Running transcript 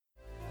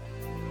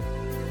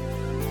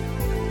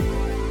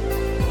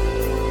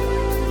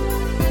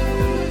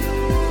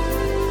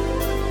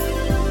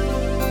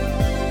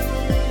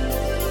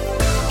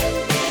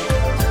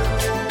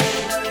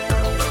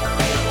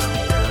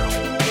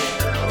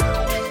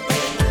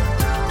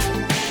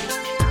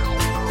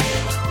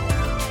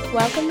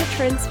Welcome to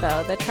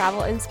Trinspo, the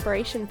Travel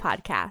Inspiration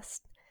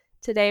Podcast.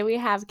 Today we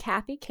have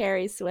Kathy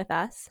Carries with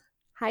us.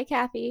 Hi,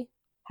 Kathy.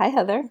 Hi,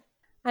 Heather.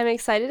 I'm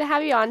excited to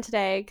have you on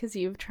today because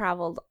you've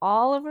traveled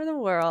all over the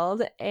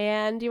world,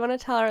 and you want to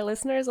tell our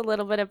listeners a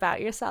little bit about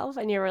yourself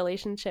and your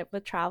relationship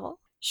with travel?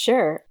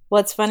 Sure.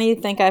 Well, it's funny you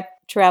think I've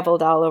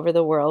traveled all over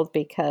the world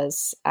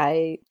because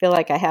I feel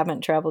like I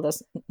haven't traveled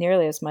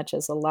nearly as much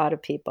as a lot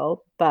of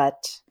people,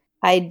 but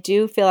I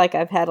do feel like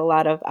I've had a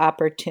lot of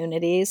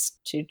opportunities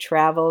to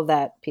travel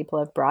that people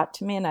have brought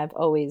to me, and I've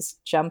always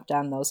jumped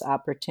on those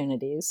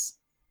opportunities.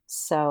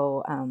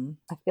 So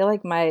I feel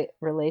like my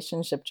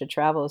relationship to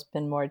travel has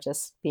been more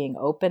just being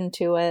open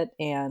to it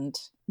and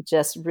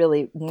just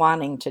really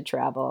wanting to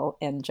travel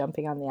and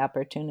jumping on the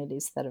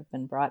opportunities that have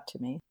been brought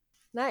to me.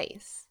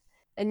 Nice.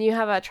 And you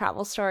have a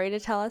travel story to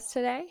tell us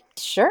today?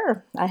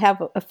 Sure. I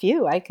have a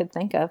few I could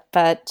think of,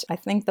 but I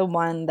think the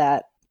one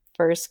that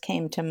first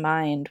came to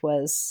mind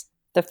was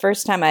the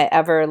first time I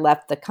ever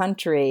left the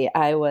country.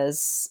 I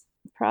was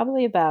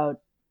probably about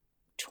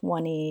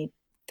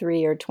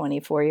 23 or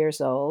 24 years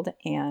old,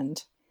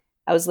 and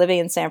I was living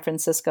in San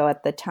Francisco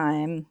at the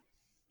time,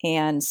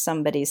 and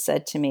somebody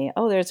said to me,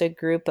 "Oh, there's a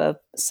group of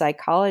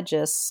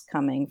psychologists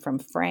coming from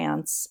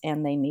France,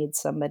 and they need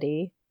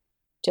somebody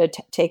to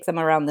take them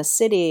around the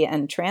city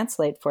and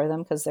translate for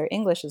them because their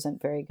English isn't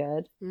very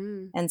good."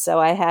 And so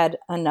I had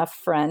enough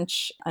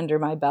French under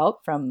my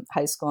belt from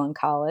high school and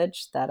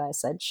college that I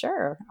said,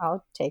 sure,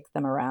 I'll take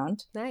them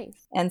around.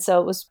 Nice. And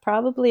so it was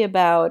probably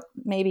about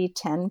maybe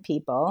 10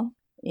 people.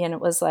 And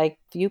it was like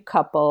a few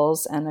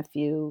couples and a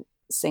few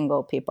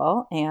single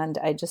people. And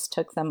I just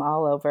took them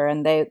all over.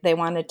 And they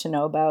wanted to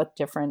know about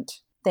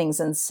different things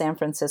in San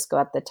Francisco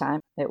at the time.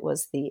 It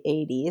was the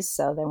 80s,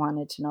 so they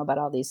wanted to know about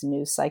all these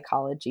new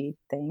psychology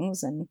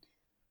things. And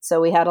so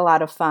we had a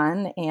lot of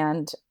fun,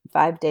 and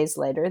 5 days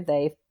later,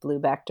 they flew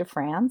back to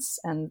France,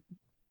 and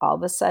all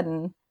of a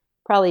sudden,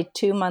 probably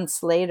 2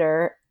 months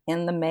later,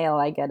 in the mail,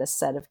 I get a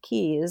set of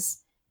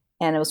keys,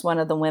 and it was one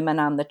of the women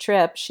on the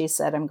trip. She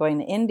said, "I'm going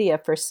to India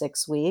for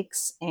 6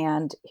 weeks,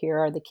 and here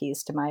are the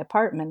keys to my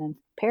apartment in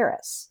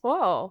Paris."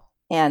 Whoa.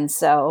 And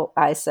so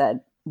I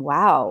said,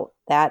 wow,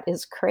 that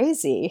is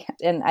crazy.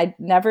 And I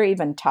never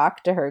even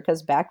talked to her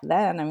because back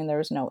then, I mean, there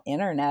was no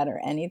internet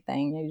or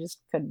anything. You just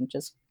couldn't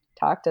just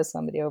talk to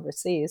somebody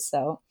overseas.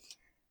 So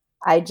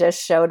I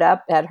just showed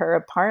up at her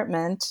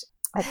apartment,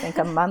 I think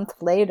a month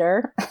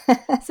later.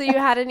 So you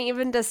hadn't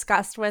even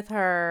discussed with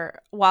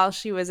her while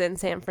she was in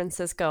San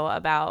Francisco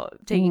about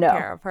taking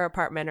care of her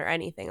apartment or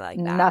anything like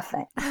that?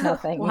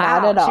 Nothing, Wow,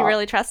 not at all. She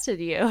really trusted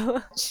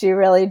you. She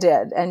really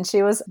did. And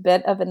she was a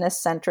bit of an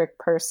eccentric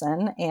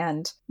person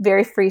and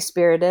very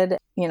free-spirited.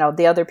 You know,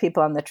 the other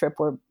people on the trip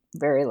were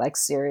very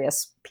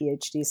serious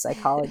PhD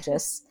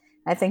psychologists.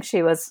 I think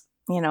she was,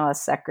 a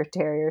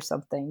secretary or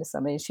something to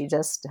somebody. She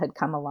just had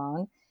come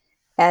along.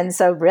 And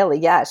so really,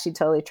 yeah, she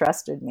totally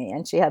trusted me.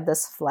 And she had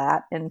this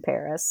flat in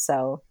Paris.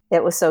 So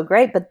it was so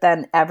great. But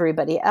then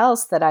everybody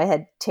else that I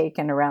had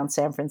taken around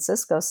San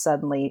Francisco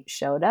suddenly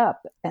showed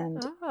up.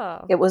 And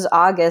It was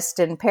August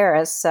in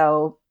Paris.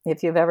 So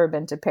if you've ever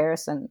been to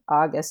Paris in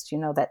August, you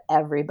know that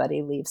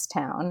everybody leaves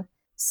town.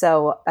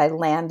 So I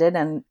landed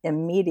and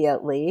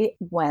immediately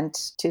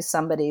went to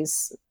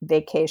somebody's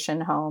vacation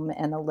home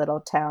in a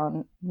little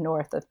town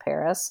north of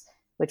Paris,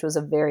 which was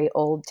a very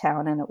old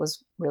town, and it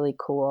was really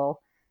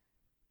cool.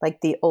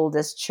 Like the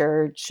oldest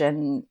church,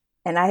 and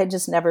I had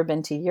just never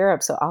been to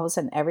Europe, so all of a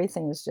sudden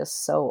everything was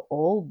just so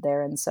old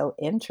there and so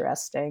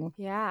interesting.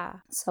 Yeah.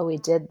 So we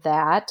did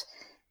that,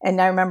 and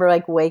I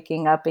remember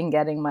waking up and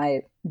getting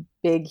my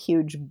big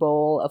huge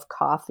bowl of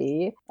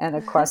coffee and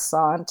a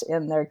croissant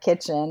in their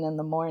kitchen in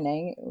the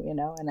morning,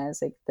 and I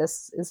was like,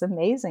 this is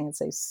amazing.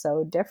 It's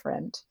so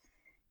different.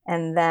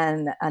 And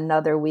then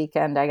another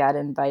weekend, I got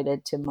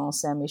invited to Mont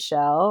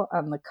Saint-Michel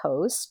on the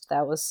coast.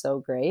 That was so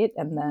great.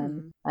 And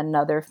then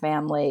another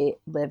family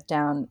lived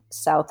down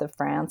south of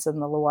France in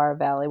the Loire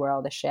Valley where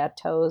all the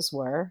chateaus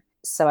were.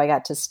 So I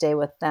got to stay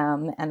with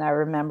them. And I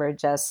remember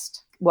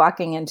just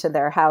walking into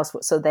their house.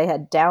 So they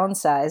had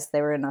downsized.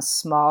 They were in a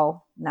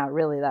small, not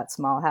really that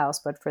small house,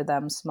 but for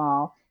them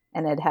small.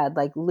 And it had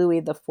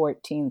Louis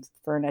XIV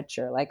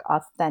furniture,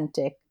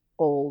 authentic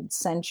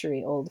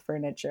century-old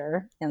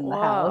furniture in the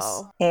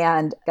house,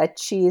 and a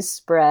cheese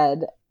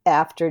spread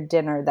after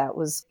dinner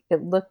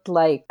it looked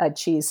like a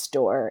cheese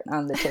store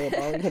on the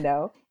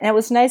table, And it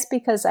was nice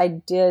because I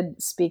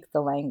did speak the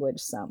language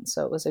some,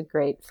 so it was a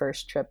great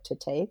first trip to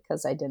take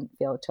because I didn't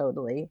feel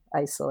totally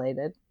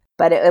isolated.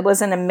 But it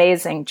was an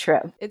amazing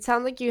trip. It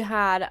sounds like you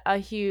had a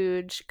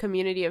huge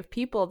community of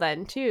people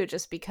then, too,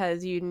 just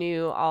because you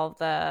knew all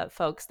the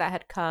folks that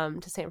had come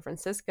to San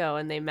Francisco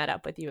and they met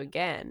up with you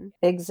again.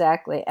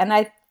 Exactly. And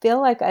I feel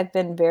like I've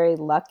been very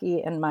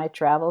lucky in my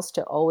travels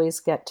to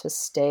always get to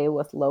stay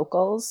with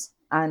locals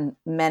on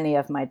many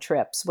of my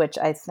trips, which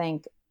I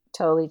think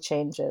totally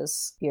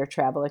changes your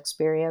travel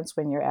experience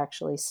when you're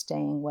actually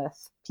staying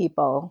with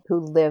people who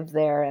live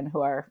there and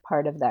who are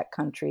part of that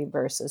country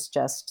versus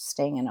just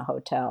staying in a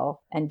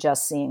hotel and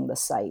just seeing the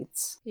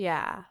sights.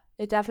 Yeah.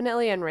 It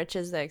definitely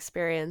enriches the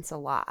experience a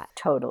lot.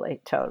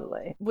 Totally,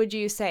 totally. Would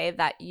you say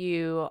that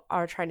you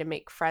are trying to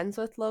make friends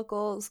with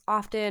locals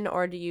often,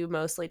 or do you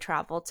mostly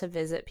travel to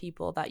visit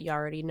people that you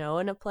already know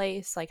in a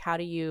place? Like, how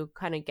do you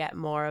kind of get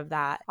more of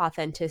that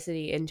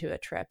authenticity into a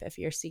trip if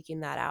you're seeking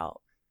that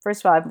out?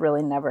 First of all, I've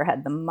really never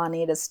had the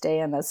money to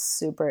stay in a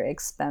super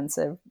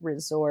expensive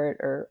resort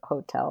or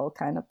hotel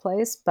kind of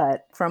place.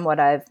 But from what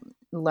I've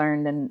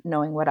learned and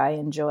knowing what I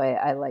enjoy,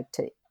 I like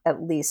to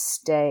at least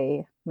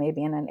stay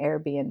maybe in an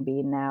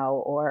Airbnb now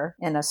or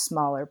in a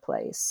smaller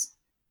place.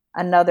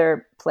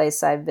 Another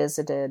place I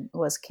visited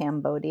was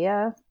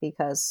Cambodia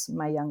because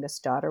my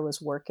youngest daughter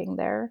was working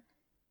there.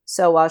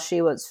 So while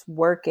she was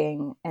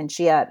working and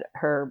she had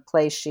her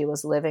place, she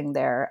was living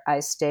there,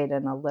 I stayed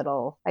in a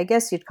little, I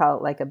guess you'd call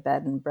it like a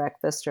bed and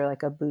breakfast or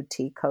like a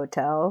boutique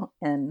hotel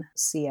in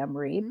Siem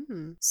Reap.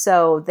 Mm.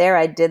 So there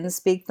I didn't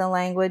speak the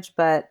language,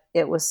 but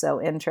it was so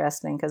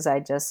interesting because I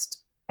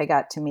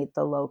got to meet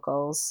the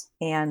locals.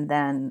 And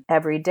then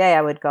every day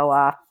I would go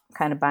off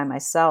kind of by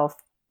myself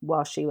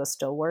while she was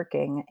still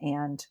working.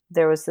 And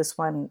there was this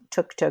one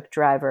tuk-tuk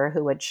driver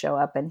who would show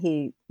up and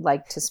he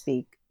liked to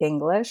speak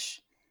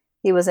English.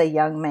 He was a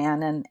young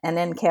man, and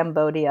in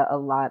Cambodia, a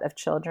lot of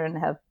children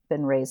have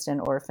been raised in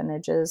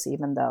orphanages,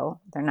 even though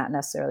they're not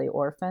necessarily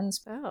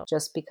orphans, Oh.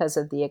 just because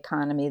of the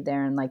economy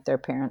there and like their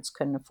parents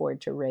couldn't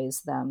afford to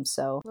raise them.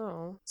 So,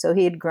 Oh. so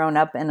he'd grown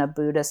up in a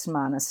Buddhist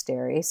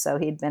monastery, so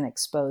he'd been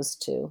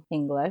exposed to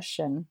English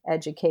and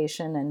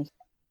education, and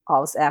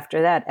also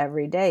after that,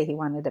 every day he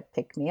wanted to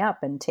pick me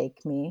up and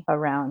take me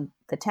around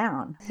the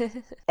town.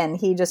 And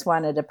he just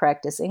wanted to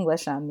practice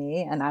English on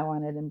me, and I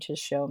wanted him to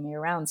show me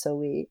around. So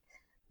we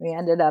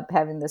ended up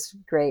having this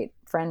great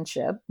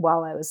friendship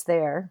while I was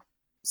there.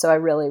 So I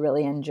really,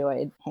 really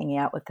enjoyed hanging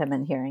out with him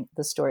and hearing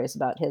the stories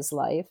about his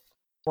life.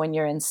 When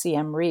you're in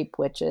Siem Reap,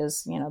 which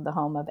is, the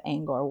home of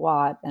Angkor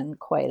Wat and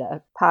quite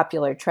a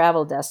popular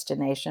travel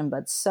destination,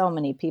 but so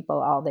many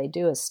people, all they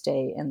do is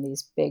stay in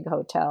these big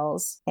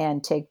hotels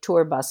and take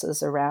tour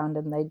buses around,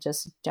 and they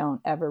just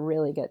don't ever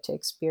really get to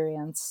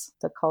experience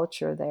the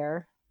culture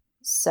there.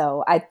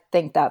 So I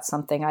think that's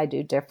something I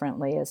do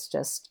differently, is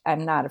just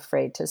I'm not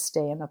afraid to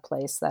stay in a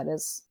place that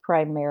is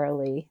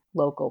primarily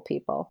local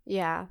people.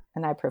 Yeah.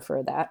 And I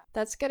prefer that.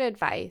 That's good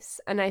advice.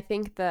 And I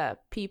think the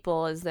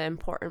people is the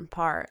important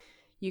part.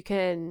 You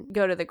can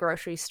go to the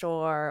grocery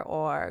store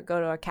or go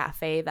to a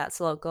cafe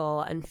that's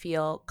local and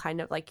feel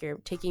kind of like you're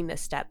taking the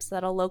steps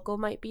that a local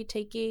might be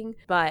taking.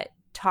 But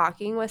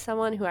talking with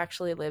someone who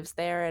actually lives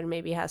there and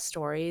maybe has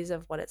stories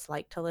of what it's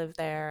like to live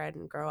there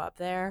and grow up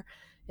there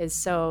is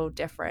so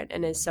different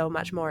and is so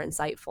much more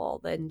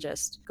insightful than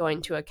just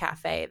going to a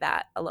cafe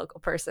that a local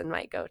person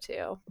might go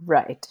to.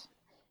 Right.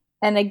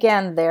 And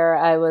again, there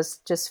I was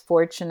just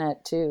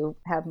fortunate to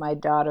have my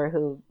daughter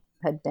who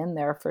had been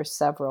there for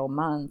several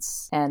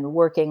months and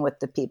working with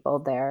the people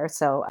there.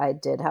 So I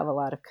did have a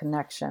lot of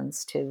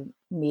connections to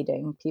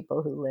meeting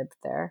people who lived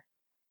there.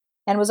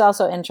 And it was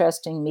also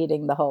interesting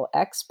meeting the whole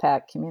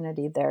expat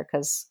community there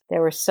because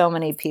there were so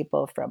many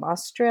people from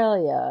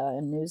Australia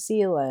and New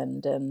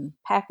Zealand and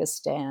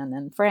Pakistan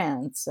and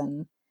France,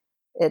 and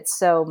it's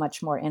so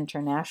much more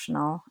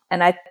international.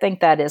 And I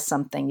think that is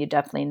something you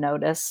definitely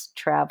notice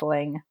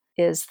traveling,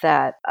 is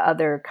that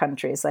other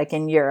countries, like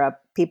in Europe,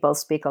 people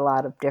speak a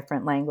lot of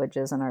different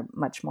languages and are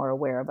much more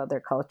aware of other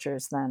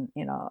cultures than,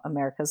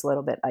 America's a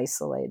little bit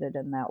isolated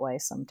in that way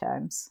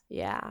sometimes.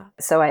 Yeah.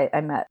 So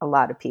I met a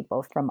lot of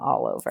people from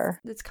all over.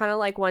 It's kind of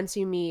like once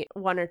you meet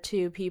one or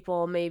two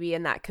people maybe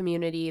in that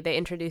community, they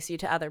introduce you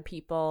to other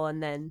people,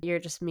 and then you're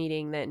just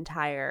meeting the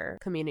entire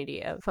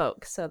community of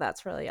folks. So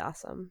that's really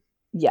awesome.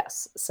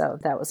 Yes. So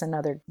that was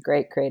another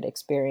great, great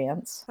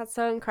experience. That's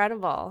so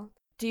incredible.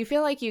 Do you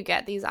feel like you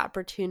get these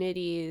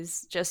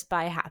opportunities just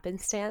by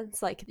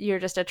happenstance? Like you're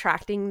just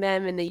attracting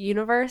them in the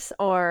universe?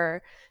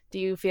 Or do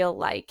you feel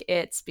like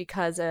it's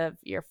because of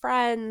your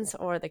friends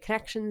or the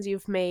connections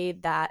you've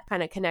made that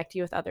kind of connect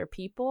you with other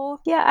people?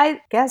 Yeah,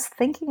 I guess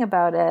thinking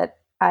about it,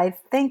 I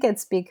think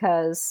it's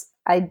because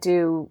I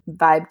do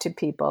vibe to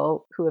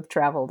people who have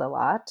traveled a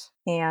lot.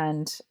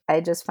 And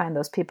I just find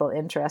those people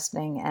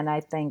interesting. And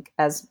I think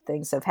as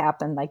things have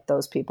happened, like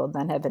those people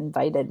then have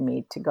invited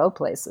me to go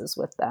places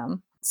with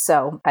them.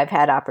 So I've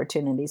had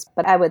opportunities,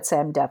 but I would say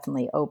I'm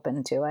definitely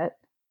open to it.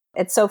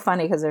 It's so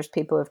funny because there's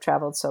people who've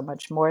traveled so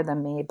much more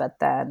than me, but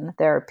then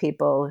there are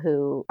people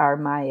who are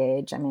my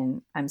age. I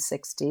mean, I'm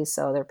 60,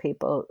 so there are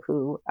people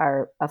who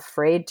are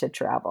afraid to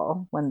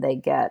travel when they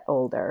get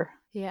older.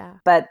 Yeah.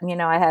 But,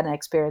 I had an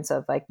experience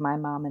of like my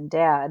mom and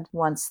dad,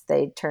 once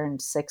they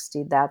turned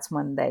 60, that's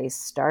when they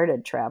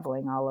started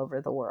traveling all over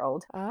the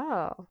world.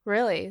 Oh,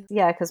 really?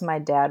 Yeah, because my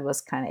dad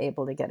was kind of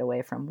able to get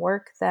away from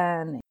work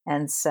then.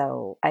 And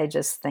so I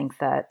just think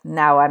that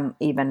now I'm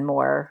even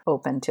more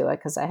open to it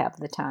because I have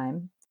the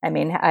time. I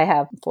mean, I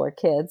have 4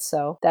 kids,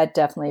 so that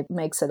definitely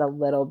makes it a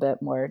little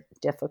bit more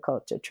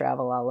difficult to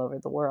travel all over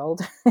the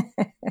world.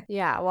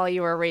 Yeah, while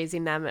you were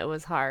raising them, it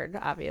was hard,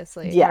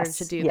 obviously, harder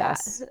to Yes, do that.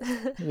 yes,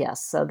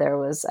 yes. So there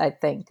was, I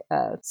think,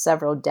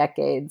 several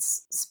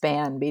decades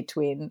span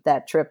between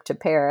that trip to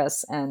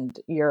Paris and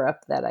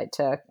Europe that I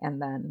took,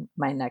 and then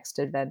my next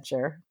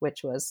adventure,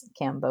 which was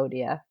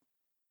Cambodia,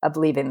 of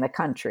leaving the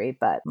country.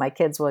 But my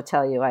kids will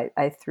tell you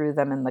I threw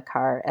them in the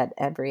car at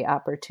every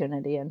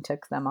opportunity and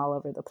took them all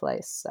over the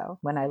place. So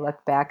when I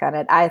look back on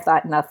it, I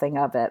thought nothing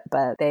of it,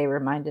 but they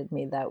reminded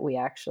me that we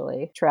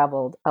actually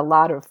traveled a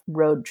lot of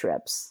road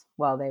trips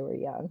while they were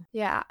young.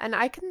 Yeah, and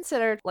I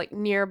consider like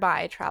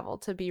nearby travel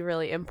to be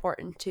really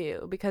important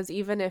too, because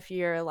even if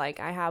you're like,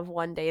 I have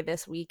one day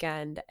this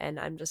weekend and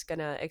I'm just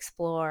gonna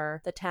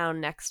explore the town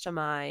next to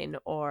mine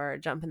or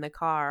jump in the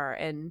car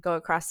and go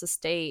across the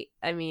state,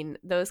 I mean,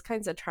 those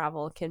kinds of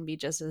travel can be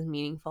just as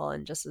meaningful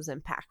and just as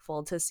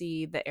impactful to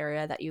see the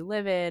area that you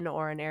live in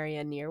or an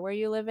area near where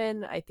you live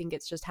in. I think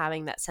it's just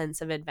having that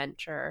sense of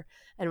adventure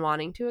and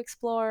wanting to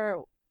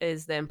explore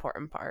is the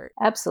important part.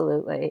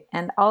 Absolutely.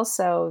 And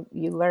also,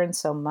 you learn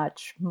so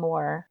much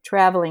more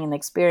traveling and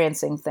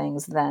experiencing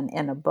things than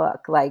in a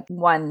book. Like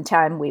one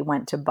time we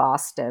went to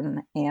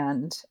Boston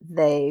and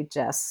they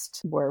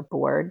just were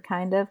bored,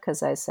 kind of,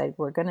 because I said,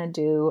 we're going to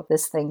do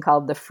this thing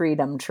called the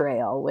Freedom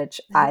Trail,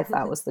 which I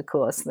thought was the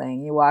coolest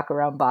thing. You walk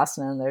around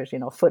Boston and there's,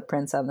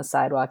 footprints on the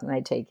sidewalk and they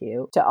take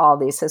you to all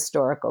these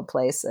historical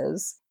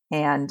places.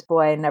 And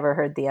boy, I never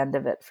heard the end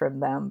of it from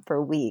them for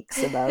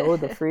weeks about, oh,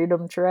 the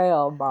Freedom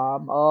Trail,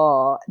 Mom.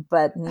 Oh,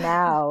 but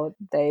now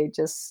they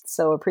just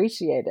so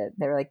appreciate it.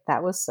 They're like,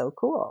 that was so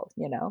cool,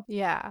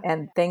 Yeah.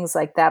 and things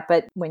like that.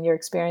 But when you're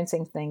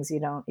experiencing things, you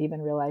don't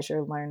even realize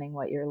you're learning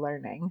what you're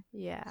learning.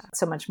 Yeah.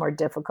 It's so much more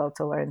difficult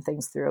to learn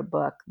things through a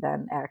book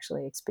than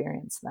actually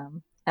experience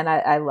them. And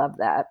I love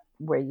that,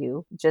 where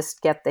you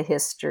just get the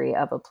history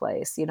of a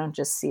place. You don't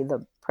just see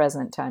the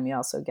present time, you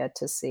also get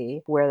to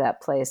see where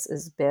that place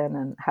has been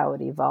and how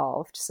it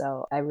evolved.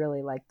 So I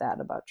really like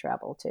that about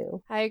travel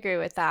too. I agree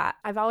with that.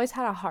 I've always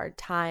had a hard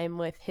time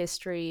with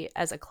history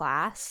as a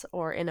class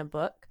or in a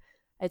book.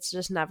 It's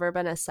just never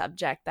been a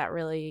subject that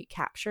really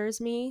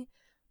captures me.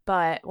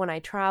 But when I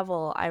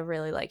travel, I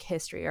really like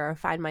history, or I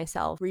find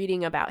myself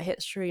reading about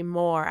history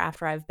more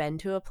after I've been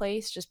to a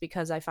place just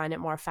because I find it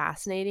more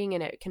fascinating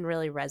and it can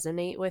really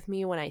resonate with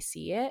me when I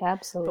see it.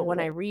 Absolutely. But when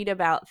I read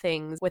about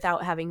things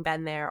without having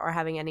been there or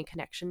having any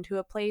connection to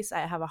a place, I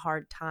have a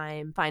hard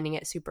time finding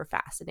it super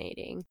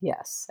fascinating.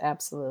 Yes,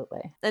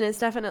 absolutely. And it's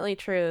definitely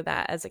true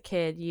that as a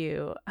kid,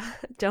 you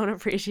don't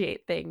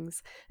appreciate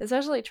things,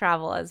 especially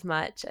travel, as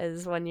much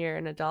as when you're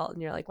an adult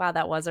and you're like, wow,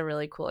 that was a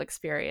really cool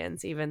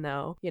experience, even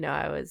though,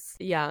 I was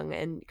young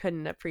and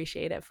couldn't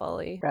appreciate it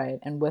fully. Right.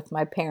 And with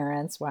my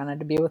parents, wanted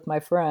to be with my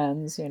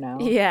friends,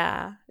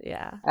 Yeah.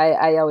 Yeah.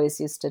 I always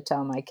used to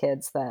tell my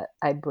kids that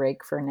I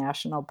break for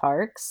national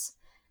parks.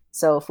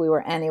 So if we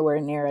were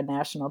anywhere near a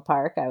national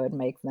park, I would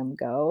make them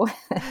go.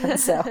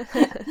 So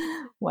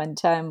one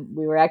time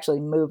we were actually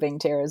moving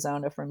to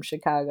Arizona from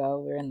Chicago.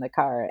 We were in the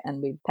car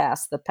and we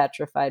passed the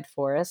Petrified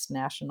Forest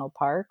National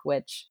Park,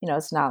 which,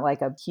 it's not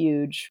like a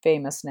huge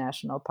famous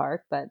national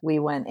park, but we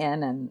went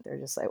in and they're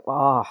just like,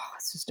 oh,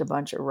 it's just a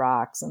bunch of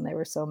rocks. And they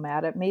were so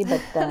mad at me.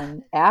 But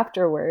then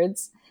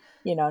afterwards,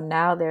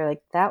 now they're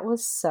like, that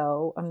was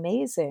so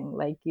amazing.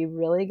 Like, you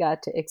really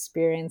got to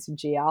experience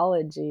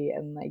geology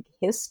and like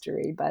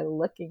history by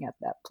looking at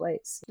that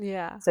place.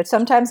 Yeah. So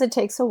sometimes it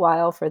takes a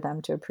while for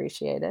them to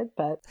appreciate it,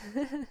 but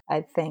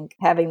I think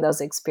having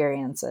those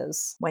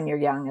experiences when you're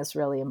young is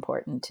really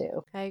important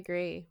too. I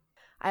agree.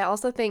 I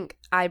also think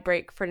I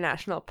break for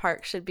national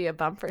park should be a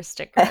bumper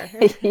sticker.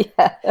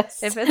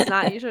 Yes. If it's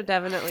not, you should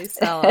definitely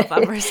sell a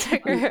bumper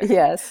sticker.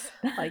 Yes.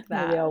 Like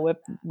that. Maybe I'll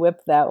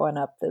whip that one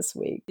up this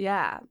week.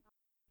 Yeah.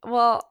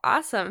 Well,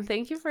 awesome.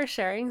 Thank you for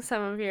sharing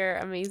some of your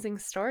amazing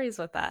stories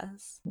with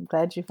us. I'm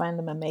glad you find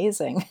them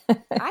amazing.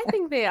 I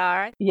think they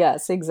are.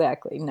 Yes,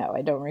 exactly. No,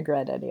 I don't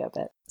regret any of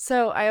it.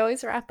 So I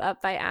always wrap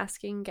up by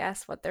asking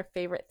guests what their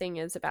favorite thing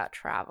is about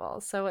travel.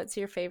 So what's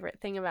your favorite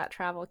thing about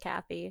travel,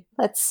 Kathy?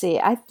 Let's see.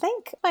 I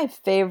think my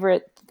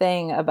favorite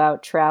thing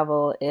about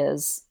travel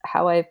is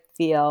how I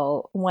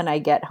feel when I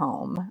get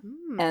home.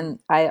 And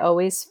I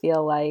always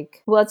feel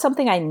like, well, it's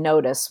something I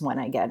notice when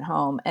I get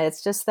home.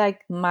 It's just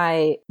like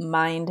my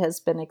mind has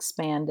been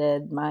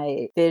expanded,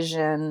 my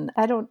vision,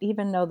 I don't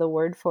even know the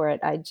word for it.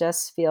 I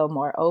just feel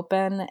more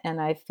open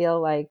and I feel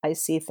like I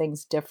see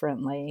things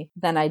differently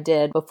than I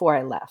did before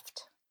I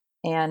left.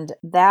 And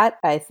that,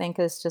 I think,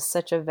 is just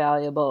such a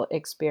valuable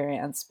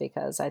experience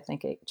because I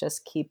think it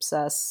just keeps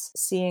us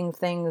seeing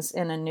things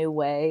in a new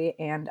way.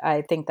 And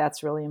I think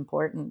that's really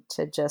important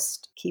to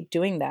just keep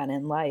doing that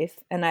in life.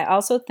 And I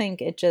also think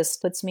it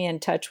just puts me in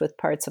touch with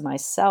parts of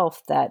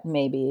myself that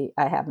maybe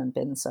I haven't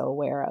been so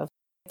aware of.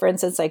 For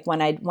instance, like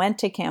when I went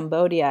to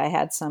Cambodia, I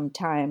had some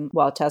time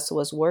while Tessa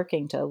was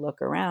working to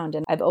look around,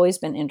 and I've always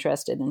been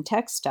interested in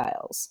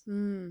textiles.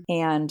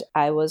 And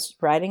I was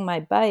riding my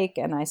bike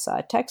and I saw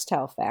a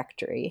textile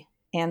factory.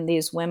 And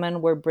these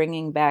women were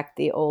bringing back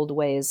the old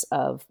ways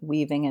of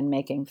weaving and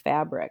making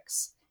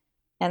fabrics.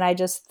 And I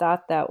just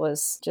thought that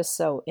was just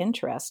so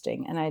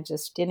interesting. And I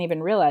just didn't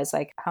even realize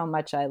like how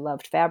much I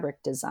loved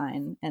fabric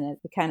design. And it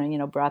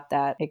kind of, brought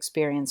that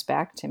experience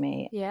back to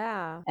me.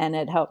 Yeah. And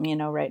it helped me,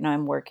 right now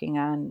I'm working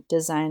on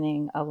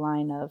designing a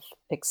line of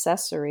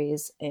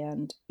accessories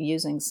and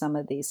using some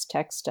of these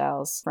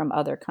textiles from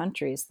other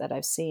countries that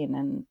I've seen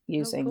and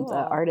using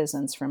the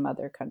artisans from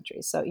other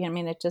countries. So,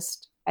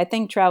 I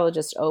think travel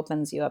just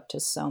opens you up to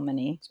so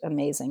many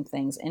amazing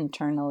things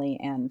internally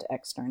and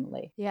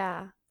externally.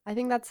 Yeah. I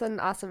think that's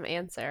an awesome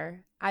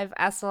answer. I've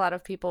asked a lot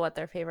of people what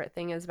their favorite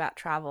thing is about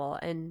travel,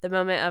 and the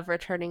moment of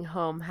returning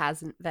home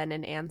hasn't been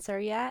an answer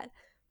yet.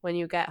 When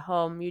you get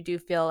home, you do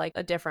feel like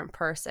a different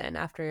person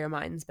after your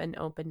mind's been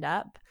opened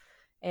up.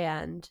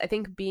 And I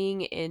think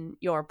being in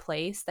your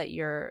place that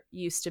you're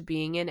used to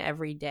being in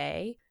every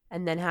day,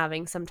 and then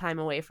having some time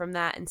away from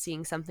that and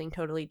seeing something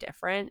totally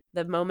different,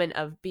 the moment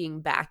of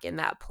being back in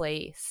that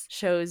place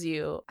shows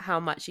you how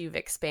much you've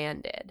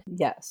expanded.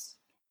 Yes.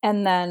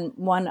 And then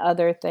one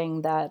other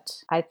thing that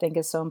I think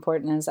is so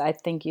important is I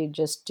think you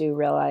just do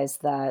realize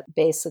that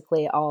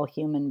basically all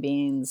human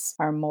beings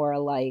are more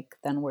alike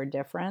than we're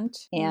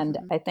different. And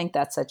I think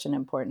that's such an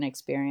important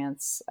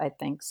experience. I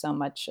think so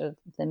much of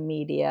the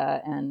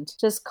media and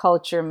just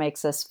culture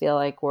makes us feel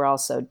like we're all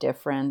so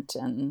different.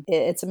 And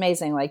it's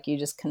amazing, like you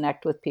just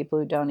connect with people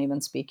who don't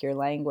even speak your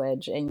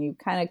language, and you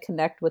kind of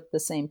connect with the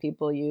same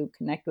people you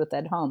connect with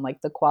at home. Like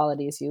the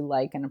qualities you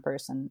like in a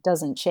person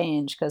doesn't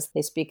change because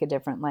they speak a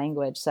different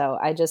language. So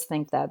I just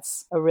think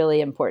that's a really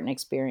important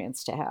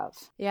experience to have.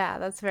 Yeah,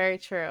 that's very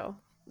true.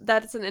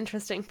 That's an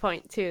interesting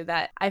point too,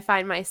 that I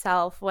find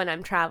myself when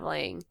I'm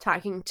traveling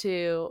talking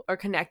to or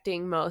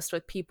connecting most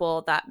with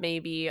people that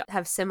maybe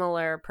have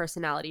similar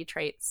personality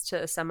traits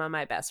to some of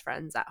my best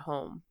friends at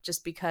home,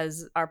 just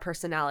because our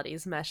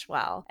personalities mesh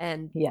well.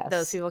 And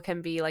those people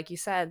can be, like you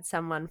said,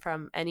 someone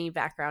from any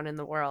background in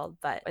the world,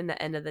 but in the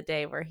end of the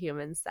day, we're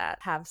humans that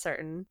have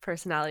certain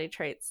personality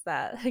traits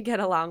that get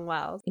along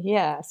well.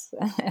 Yes.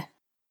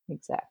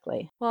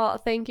 Exactly. Well,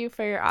 thank you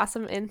for your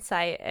awesome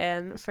insight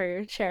and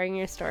for sharing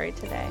your story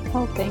today.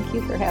 Oh, thank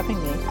you for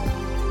having me.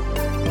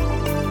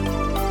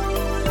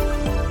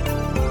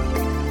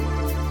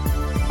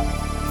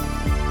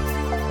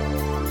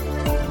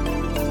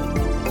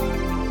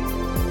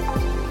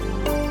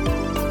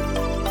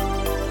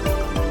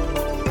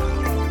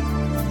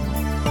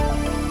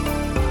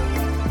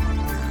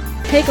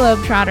 Hey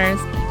Globetrotters,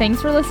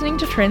 thanks for listening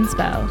to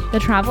Trinspo, the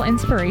Travel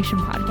Inspiration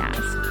Podcast.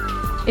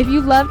 If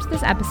you loved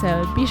this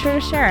episode, be sure to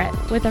share it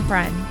with a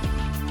friend.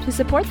 To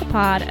support the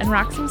pod and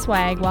rock some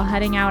swag while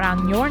heading out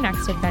on your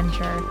next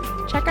adventure,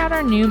 check out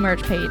our new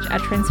merch page at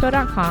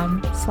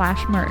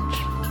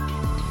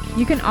trinspo.com/merch.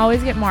 You can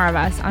always get more of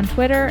us on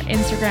Twitter,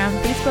 Instagram,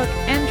 Facebook,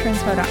 and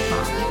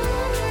trinspo.com.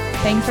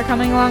 Thanks for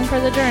coming along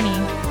for the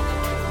journey.